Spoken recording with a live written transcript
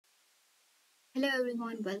Hello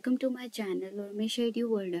everyone, welcome to my channel errormessage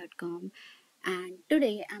and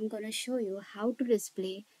today I'm going to show you how to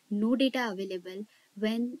display no data available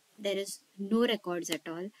when there is no records at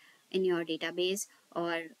all in your database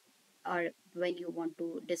or when you want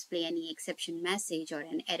to display any exception message or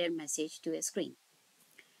an error message to a screen.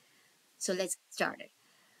 So let's get started.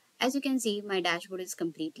 As you can see, my dashboard is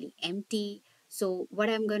completely empty. So what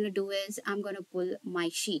I'm going to do is I'm going to pull my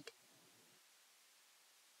sheet.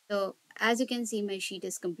 So as you can see, my sheet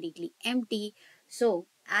is completely empty. So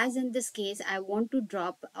as in this case, I want to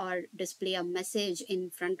drop or display a message in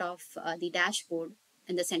front of the dashboard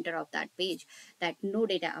in the center of that page that no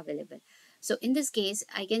data available. So in this case,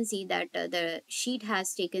 I can see that the sheet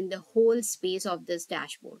has taken the whole space of this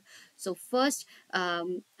dashboard. So first,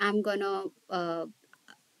 I'm gonna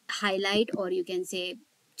highlight, or you can say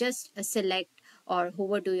just select or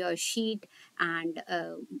hover to your sheet, and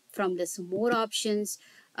from this more options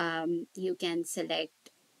you can select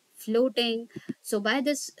floating. So by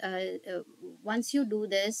this once you do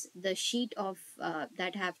this, the sheet of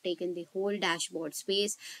that have taken the whole dashboard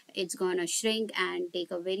space, it's gonna shrink and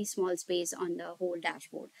take a very small space on the whole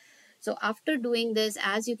dashboard. So after doing this,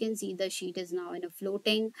 as you can see, the sheet is now in a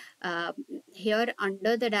floating. Here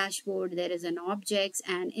under the dashboard, there is an objects,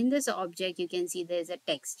 and in this object, you can see there's a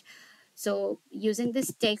text. So using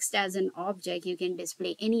this text as an object, you can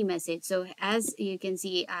display any message. So as you can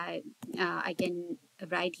see, I can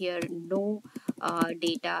write here no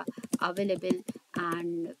data available,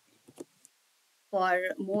 and for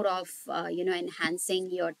more of enhancing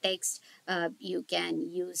your text, you can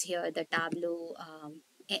use here the Tableau,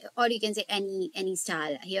 or you can say any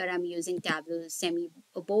style. Here I'm using Tableau semi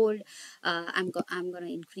bold. I'm gonna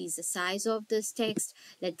increase the size of this text.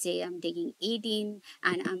 Let's say I'm taking 18,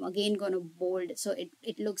 and I'm again gonna bold, so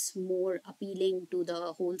it looks more appealing to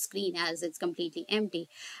the whole screen as it's completely empty.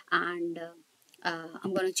 And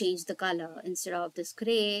I'm gonna change the color. Instead of this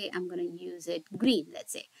gray, I'm gonna use it green,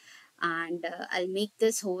 let's say. And I'll make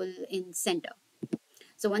this hole in center.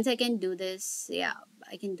 So once I can do this, yeah,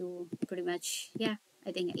 I can do pretty much, yeah,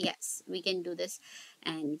 I think yes, we can do this.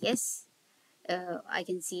 And yes, I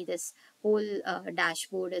can see this whole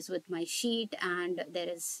dashboard is with my sheet, and there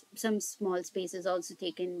is some small spaces also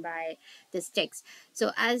taken by this text.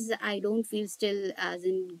 So as I don't feel still as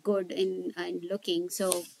in good in looking,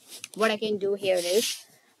 so what I can do here is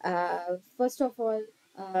first of all,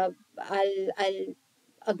 I'll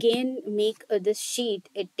again make this sheet.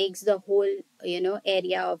 It takes the whole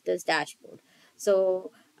area of this dashboard.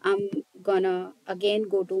 So I'm gonna again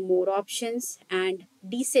go to more options and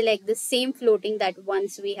deselect the same floating that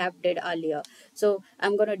once we have did earlier. So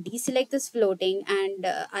I'm gonna deselect this floating, and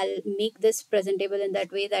I'll make this presentable in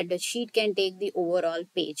that way that the sheet can take the overall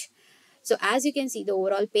page. So as you can see, the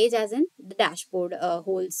overall page as in the dashboard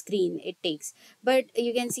whole screen it takes. But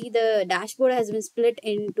you can see the dashboard has been split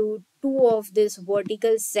into two of these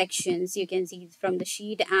vertical sections. You can see from the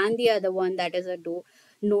sheet, and the other one that is a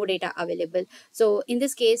no data available. So in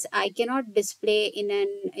this case, I cannot display in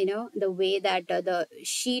an the way that the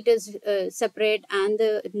sheet is separate and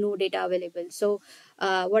the no data available. So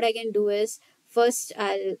what I can do is first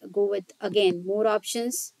I'll go with again more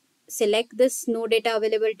options, select this no data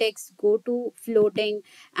available text, go to floating,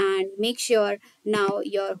 and make sure now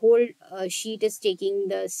your whole sheet is taking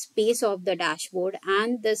the space of the dashboard,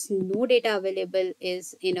 and this no data available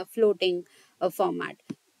is in a floating format.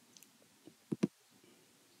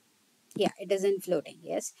 Yeah, it is in floating.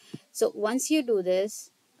 Yes. So once you do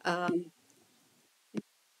this, okay,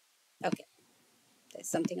 there's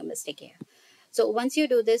something a mistake here. So once you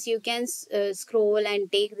do this, you can scroll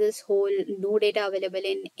and take this whole no data available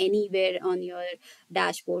in anywhere on your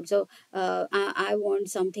dashboard. So I want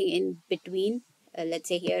something in between. Let's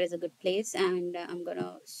say here is a good place, and I'm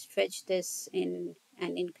gonna stretch this in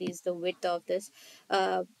and increase the width of this,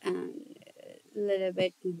 and a little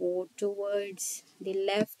bit more towards the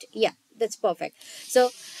left. Yeah, that's perfect. So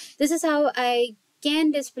this is how I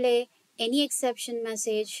can display any exception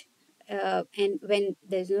message, and when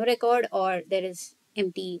there's no record or there is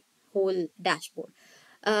empty whole dashboard.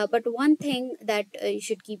 But one thing that you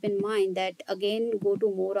should keep in mind, that again go to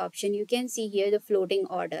more option, you can see here the floating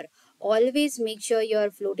order. Always make sure your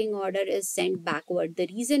floating order is sent backward. The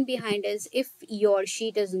reason behind is if your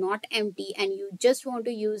sheet is not empty and you just want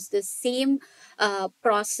to use the same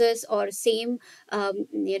process or same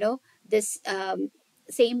this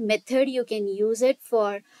same method, you can use it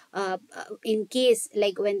for in case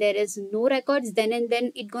like when there is no records, then and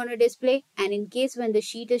then it gonna display, and in case when the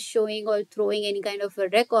sheet is showing or throwing any kind of a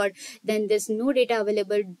record, then this no data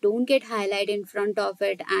available don't get highlighted in front of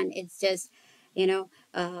it, and it's just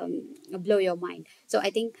blow your mind. So I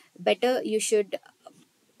think better you should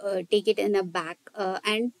take it in a back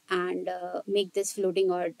end and make this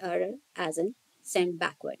floating order as in send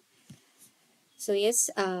backward. So yes,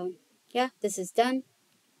 yeah, this is done.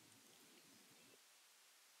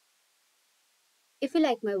 If you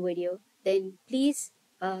like my video, then please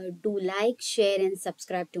do like, share, and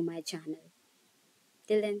subscribe to my channel.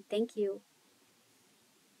 Till then, thank you.